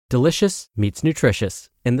Delicious meets nutritious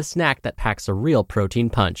in the snack that packs a real protein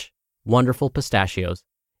punch. Wonderful Pistachios.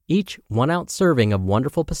 Each 1-ounce serving of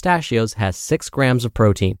Wonderful Pistachios has 6 grams of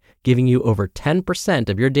protein, giving you over 10%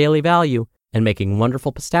 of your daily value and making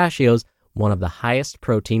Wonderful Pistachios one of the highest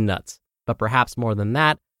protein nuts. But perhaps more than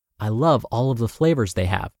that, I love all of the flavors they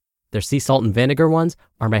have. Their sea salt and vinegar ones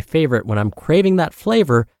are my favorite when I'm craving that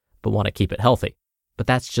flavor but want to keep it healthy. But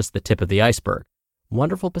that's just the tip of the iceberg.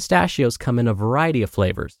 Wonderful Pistachios come in a variety of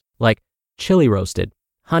flavors, like chili roasted,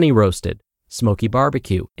 honey roasted, smoky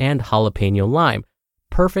barbecue, and jalapeno lime,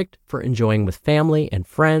 perfect for enjoying with family and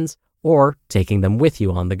friends or taking them with you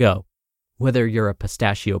on the go. Whether you're a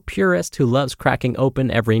pistachio purist who loves cracking open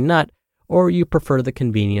every nut, or you prefer the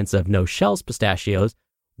convenience of no-shells pistachios,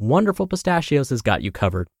 Wonderful Pistachios has got you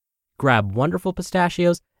covered. Grab Wonderful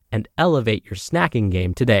Pistachios and elevate your snacking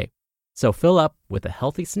game today. So fill up with a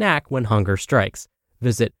healthy snack when hunger strikes.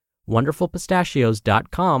 Visit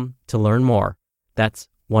wonderfulpistachios.com to learn more. That's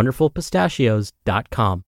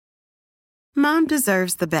wonderfulpistachios.com. Mom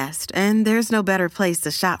deserves the best, and there's no better place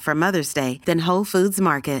to shop for Mother's Day than Whole Foods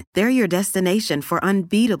Market. They're your destination for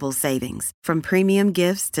unbeatable savings, from premium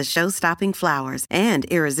gifts to show-stopping flowers and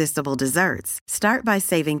irresistible desserts. Start by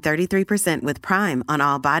saving 33% with Prime on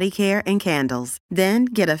all body care and candles. Then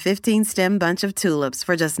get a 15-stem bunch of tulips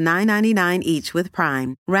for just $9.99 each with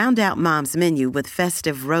Prime. Round out Mom's menu with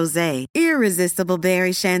festive rosé, irresistible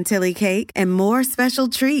berry chantilly cake, and more special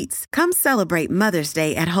treats. Come celebrate Mother's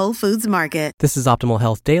Day at Whole Foods Market. This is Optimal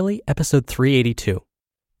Health Daily, episode 382.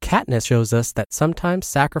 Katniss shows us that sometimes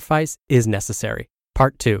sacrifice is necessary.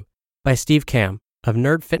 Part 2, by Steve Kamb of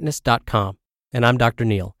nerdfitness.com. And I'm Dr.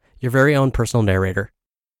 Neil, your very own personal narrator.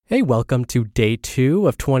 Hey, welcome to day 2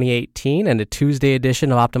 of 2018 and a Tuesday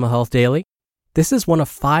edition of Optimal Health Daily. This is one of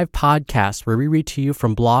 5 podcasts where we read to you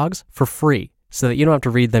from blogs for free so that you don't have to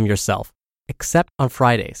read them yourself, except on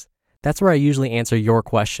Fridays. That's where I usually answer your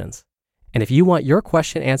questions. And if you want your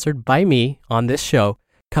question answered by me on this show,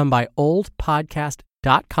 come by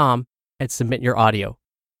oldpodcast.com and submit your audio.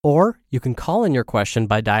 Or you can call in your question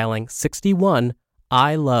by dialing 61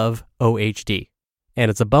 I love OHD. And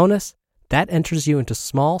it's a bonus that enters you into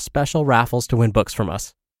small special raffles to win books from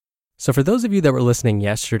us. So for those of you that were listening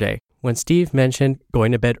yesterday, when Steve mentioned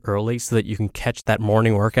going to bed early so that you can catch that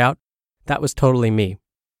morning workout, that was totally me.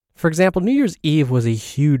 For example, New Year's Eve was a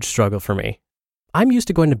huge struggle for me. I'm used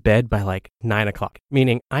to going to bed by like 9 o'clock,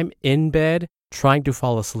 meaning I'm in bed trying to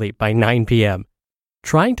fall asleep by 9 p.m.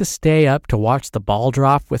 Trying to stay up to watch the ball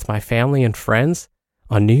drop with my family and friends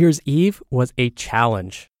on New Year's Eve was a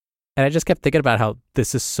challenge. And I just kept thinking about how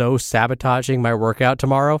this is so sabotaging my workout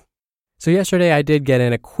tomorrow. So yesterday I did get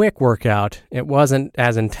in a quick workout. It wasn't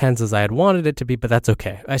as intense as I had wanted it to be, but that's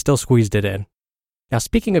okay. I still squeezed it in. Now,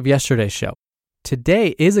 speaking of yesterday's show,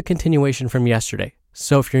 today is a continuation from yesterday.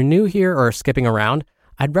 So if you're new here or skipping around,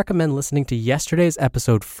 I'd recommend listening to yesterday's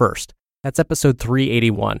episode first. That's episode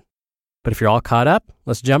 381. But if you're all caught up,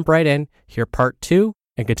 let's jump right in, hear part 2,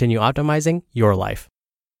 and continue optimizing your life.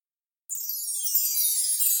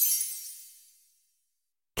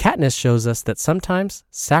 Katniss shows us that sometimes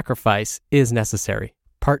sacrifice is necessary.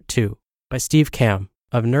 Part 2, by Steve Kamb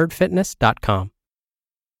of nerdfitness.com.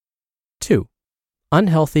 2.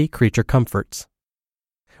 Unhealthy creature comforts.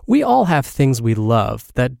 We all have things we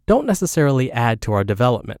love that don't necessarily add to our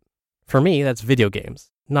development. For me, that's video games,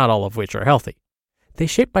 not all of which are healthy. They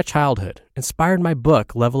shaped my childhood, inspired my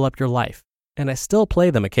book, Level Up Your Life, and I still play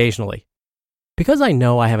them occasionally. Because I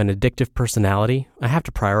know I have an addictive personality, I have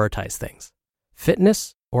to prioritize things.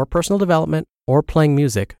 Fitness, or personal development, or playing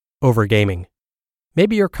music over gaming.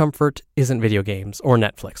 Maybe your comfort isn't video games or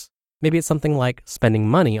Netflix. Maybe it's something like spending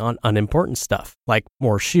money on unimportant stuff, like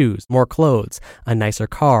more shoes, more clothes, a nicer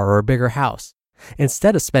car, or a bigger house,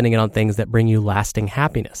 instead of spending it on things that bring you lasting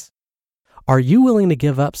happiness. Are you willing to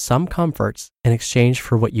give up some comforts in exchange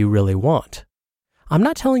for what you really want? I'm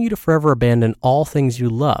not telling you to forever abandon all things you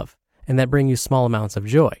love and that bring you small amounts of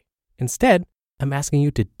joy. Instead, I'm asking you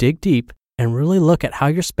to dig deep and really look at how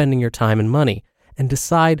you're spending your time and money and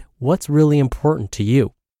decide what's really important to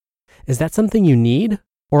you. Is that something you need?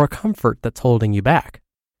 Or a comfort that's holding you back?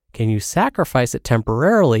 Can you sacrifice it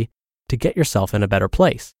temporarily to get yourself in a better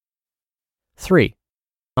place? 3.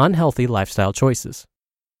 Unhealthy lifestyle choices.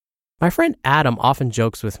 My friend Adam often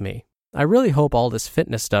jokes with me, I really hope all this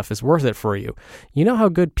fitness stuff is worth it for you. You know how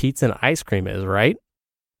good pizza and ice cream is, right?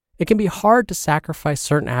 It can be hard to sacrifice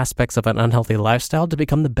certain aspects of an unhealthy lifestyle to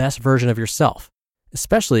become the best version of yourself,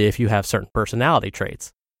 especially if you have certain personality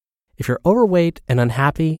traits. If you're overweight and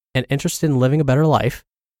unhappy and interested in living a better life,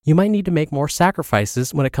 you might need to make more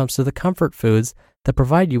sacrifices when it comes to the comfort foods that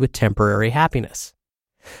provide you with temporary happiness.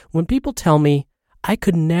 When people tell me, I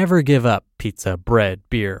could never give up pizza, bread,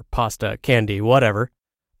 beer, pasta, candy, whatever.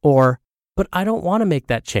 Or, but I don't want to make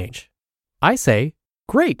that change. I say,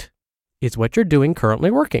 great. Is what you're doing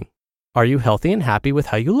currently working? Are you healthy and happy with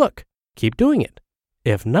how you look? Keep doing it.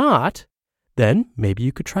 If not, then maybe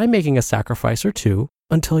you could try making a sacrifice or two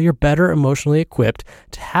until you're better emotionally equipped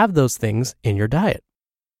to have those things in your diet.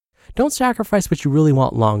 Don't sacrifice what you really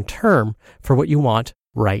want long term for what you want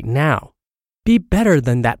right now. Be better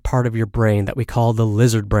than that part of your brain that we call the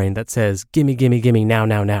lizard brain that says, gimme, gimme, gimme, now,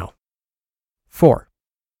 now, now. 4.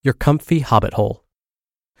 Your comfy hobbit hole.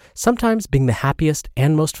 Sometimes being the happiest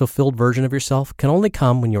and most fulfilled version of yourself can only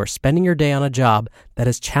come when you are spending your day on a job that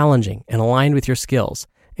is challenging and aligned with your skills,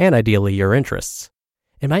 and ideally your interests.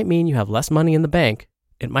 It might mean you have less money in the bank.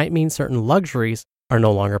 It might mean certain luxuries are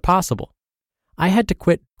no longer possible. I had to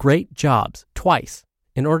quit great jobs twice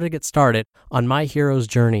in order to get started on my hero's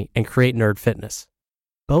journey and create Nerd Fitness.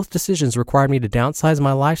 Both decisions required me to downsize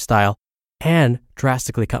my lifestyle and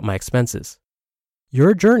drastically cut my expenses.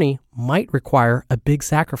 Your journey might require a big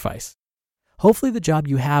sacrifice. Hopefully the job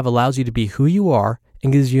you have allows you to be who you are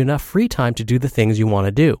and gives you enough free time to do the things you want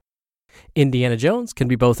to do. Indiana Jones can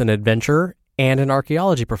be both an adventurer and an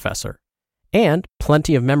archaeology professor. And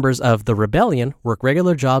plenty of members of the Rebellion work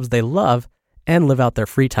regular jobs they love and live out their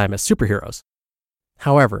free time as superheroes.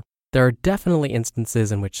 However, there are definitely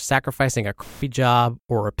instances in which sacrificing a crappy job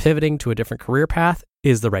or pivoting to a different career path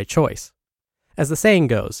is the right choice. As the saying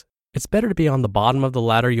goes, it's better to be on the bottom of the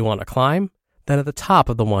ladder you want to climb than at the top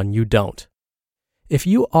of the one you don't. If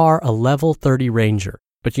you are a level 30 ranger,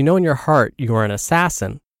 but you know in your heart you are an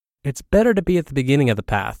assassin, it's better to be at the beginning of the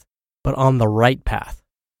path, but on the right path.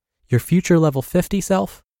 Your future level 50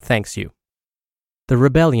 self thanks you. The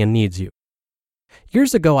Rebellion needs you.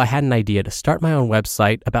 Years ago, I had an idea to start my own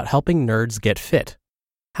website about helping nerds get fit.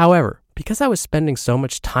 However, because I was spending so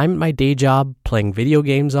much time at my day job, playing video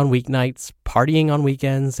games on weeknights, partying on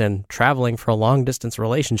weekends, and traveling for a long-distance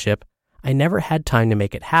relationship, I never had time to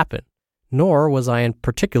make it happen, nor was I in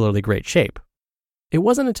particularly great shape. It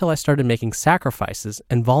wasn't until I started making sacrifices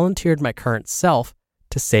and volunteered my current self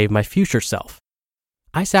to save my future self.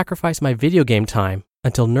 I sacrificed my video game time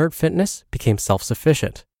until Nerd Fitness became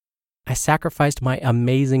self-sufficient. I sacrificed my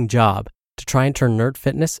amazing job to try and turn Nerd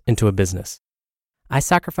Fitness into a business. I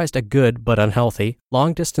sacrificed a good but unhealthy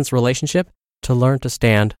long-distance relationship to learn to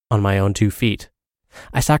stand on my own 2 feet.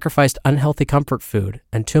 I sacrificed unhealthy comfort food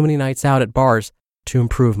and too many nights out at bars to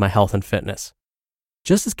improve my health and fitness.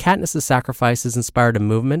 Just as Katniss's sacrifices inspired a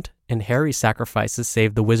movement and Harry's sacrifices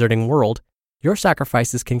saved the wizarding world, your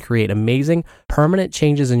sacrifices can create amazing, permanent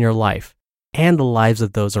changes in your life and the lives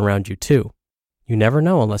of those around you too. You never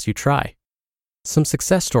know unless you try. Some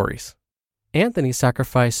success stories. Anthony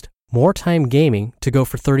sacrificed more time gaming to go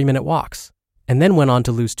for 30-minute walks, and then went on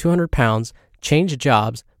to lose 200 pounds, changed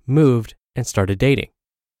jobs, moved, and started dating.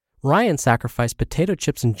 Ryan sacrificed potato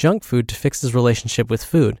chips and junk food to fix his relationship with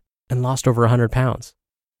food and lost over 100 pounds.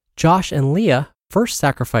 Josh and Leah first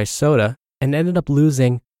sacrificed soda and ended up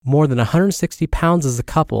losing more than 160 pounds as a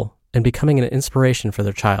couple and becoming an inspiration for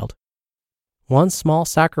their child. One small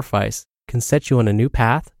sacrifice can set you on a new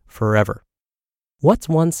path forever. What's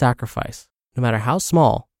one sacrifice, no matter how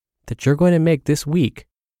small, that you're going to make this week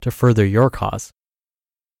to further your cause?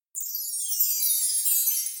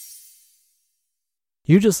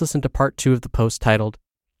 You just listened to part 2 of the post titled,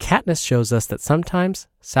 Katniss Shows Us That Sometimes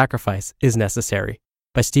Sacrifice is Necessary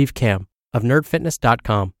by Steve Kamb of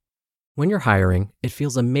nerdfitness.com. When you're hiring, it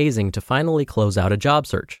feels amazing to finally close out a job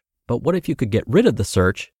search. But what if you could get rid of the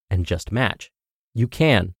search and just match? You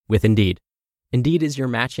can with Indeed. Indeed is your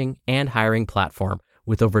matching and hiring platform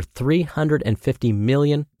with over 350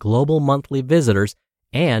 million global monthly visitors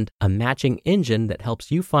and a matching engine that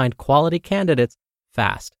helps you find quality candidates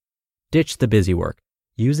fast. Ditch the busy work.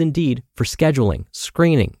 Use Indeed for scheduling,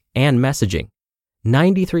 screening, and messaging.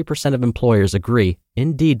 93% of employers agree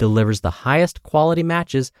Indeed delivers the highest quality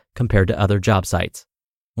matches compared to other job sites.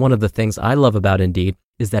 One of the things I love about Indeed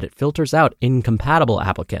is that it filters out incompatible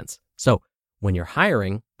applicants. So when you're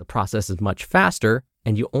hiring, the process is much faster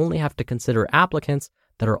and you only have to consider applicants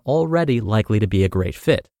that are already likely to be a great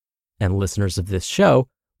fit. And listeners of this show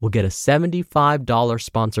will get a $75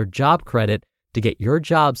 sponsored job credit to get your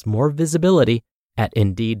jobs more visibility at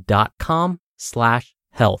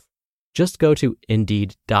Indeed.com/health. Just go to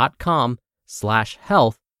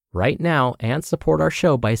Indeed.com/health right now and support our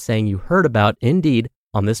show by saying you heard about Indeed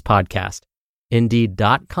on this podcast.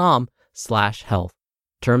 Indeed.com/health.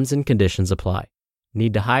 Terms and conditions apply.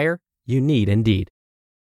 Need to hire? You need Indeed.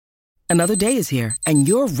 Another day is here, and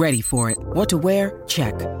you're ready for it. What to wear?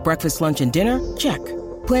 Check. Breakfast, lunch, and dinner? Check.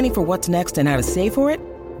 Planning for what's next and how to save for it?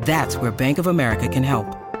 That's where Bank of America can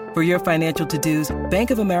help. For your financial to-dos,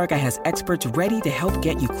 Bank of America has experts ready to help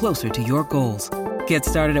get you closer to your goals. Get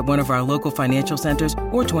started at one of our local financial centers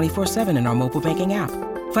or 24/7 in our mobile banking app.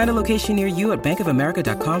 Find a location near you at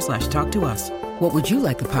bankofamerica.com/talktous. What would you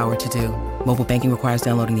like the power to do? Mobile banking requires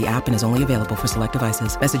downloading the app and is only available for select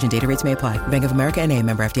devices. Message and data rates may apply. Bank of America N.A.,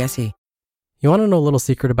 member FDIC. You want to know a little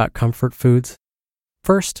secret about comfort foods?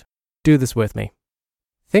 First, do this with me.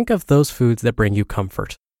 Think of those foods that bring you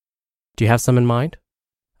comfort. Do you have some in mind?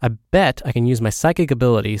 I bet I can use my psychic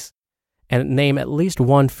abilities and name at least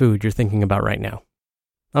one food you're thinking about right now.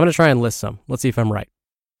 I'm going to try and list some. Let's see if I'm right.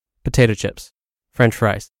 Potato chips, French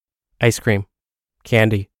fries, ice cream,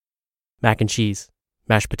 candy, mac and cheese,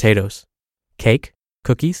 mashed potatoes, cake,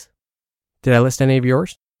 cookies. Did I list any of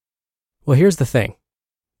yours? Well, here's the thing.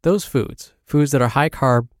 Those foods that are high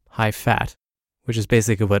carb, high fat, which is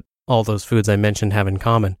basically what all those foods I mentioned have in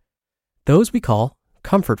common, those we call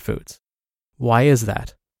comfort foods. Why is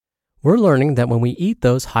that? We're learning that when we eat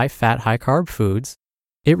those high-fat, high-carb foods,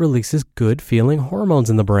 it releases good-feeling hormones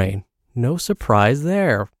in the brain. No surprise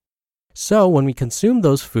there. So when we consume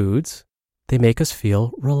those foods, they make us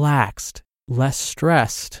feel relaxed, less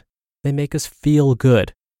stressed. They make us feel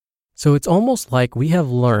good. So it's almost like we have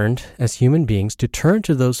learned as human beings to turn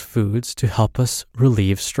to those foods to help us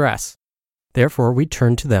relieve stress. Therefore, we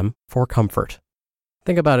turn to them for comfort.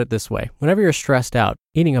 Think about it this way. Whenever you're stressed out,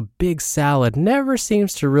 eating a big salad never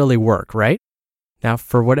seems to really work, right? Now,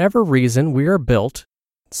 for whatever reason, we are built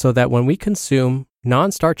so that when we consume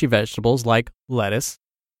non-starchy vegetables like lettuce,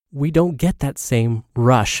 we don't get that same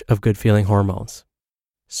rush of good-feeling hormones.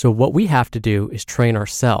 So what we have to do is train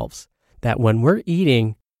ourselves that when we're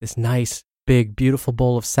eating this nice, big, beautiful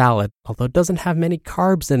bowl of salad, although it doesn't have many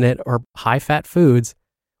carbs in it or high-fat foods,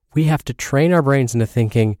 we have to train our brains into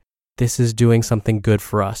thinking, this is doing something good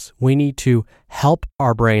for us. We need to help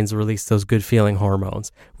our brains release those good feeling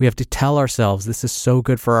hormones. We have to tell ourselves this is so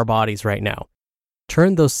good for our bodies right now.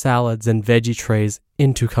 Turn those salads and veggie trays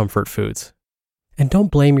into comfort foods. And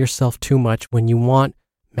don't blame yourself too much when you want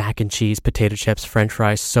mac and cheese, potato chips, French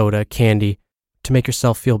fries, soda, candy to make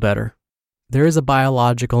yourself feel better. There is a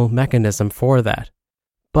biological mechanism for that.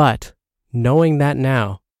 But knowing that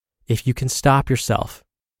now, if you can stop yourself,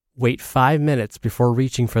 wait 5 minutes before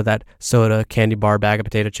reaching for that soda, candy bar, bag of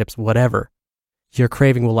potato chips, whatever, your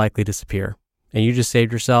craving will likely disappear. And you just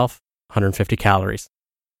saved yourself 150 calories.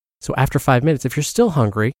 So after 5 minutes, if you're still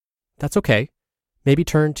hungry, that's okay. Maybe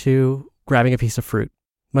turn to grabbing a piece of fruit,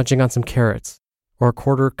 munching on some carrots, or a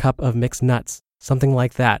quarter cup of mixed nuts, something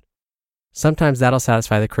like that. Sometimes that'll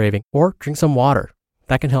satisfy the craving. Or drink some water.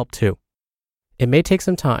 That can help too. It may take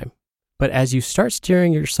some time, but as you start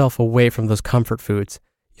steering yourself away from those comfort foods,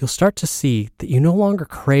 you'll start to see that you no longer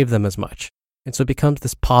crave them as much. And so it becomes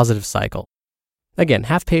this positive cycle. Again,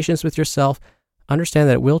 have patience with yourself. Understand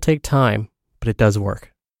that it will take time, but it does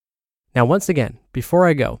work. Now, once again, before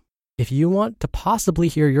I go, if you want to possibly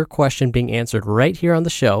hear your question being answered right here on the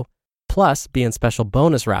show, plus be in special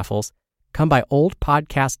bonus raffles, come by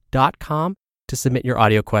oldpodcast.com to submit your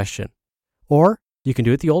audio question. Or you can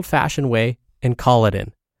do it the old-fashioned way and call it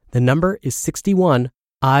in. The number is 61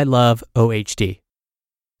 I love OHD.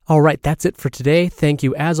 All right, that's it for today. Thank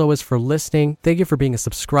you, as always, for listening. Thank you for being a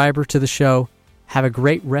subscriber to the show. Have a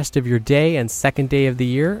great rest of your day and second day of the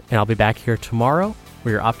year, and I'll be back here tomorrow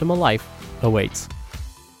where your optimal life awaits.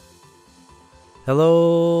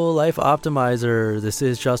 Hello, Life Optimizer. This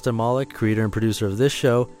is Justin Malik, creator and producer of this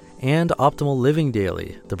show and Optimal Living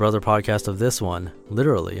Daily, the brother podcast of this one.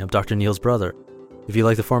 Literally, I'm Dr. Neil's brother. If you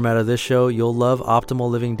like the format of this show, you'll love Optimal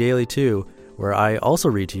Living Daily too, where I also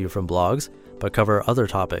read to you from blogs, but cover other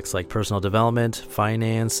topics like personal development,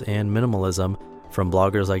 finance, and minimalism from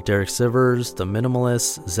bloggers like Derek Sivers, The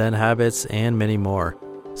Minimalists, Zen Habits, and many more.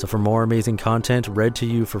 So for more amazing content read to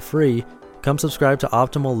you for free, come subscribe to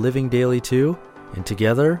Optimal Living Daily too, and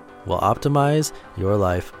together we'll optimize your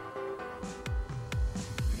life.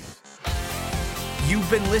 You've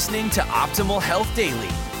been listening to Optimal Health Daily.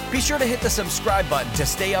 Be sure to hit the subscribe button to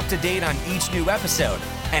stay up to date on each new episode,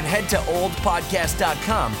 and head to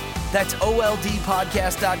oldpodcast.com. That's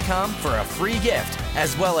oldpodcast.com for a free gift,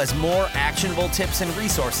 as well as more actionable tips and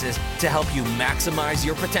resources to help you maximize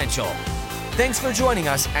your potential. Thanks for joining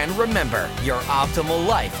us, and remember, your optimal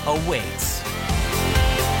life awaits.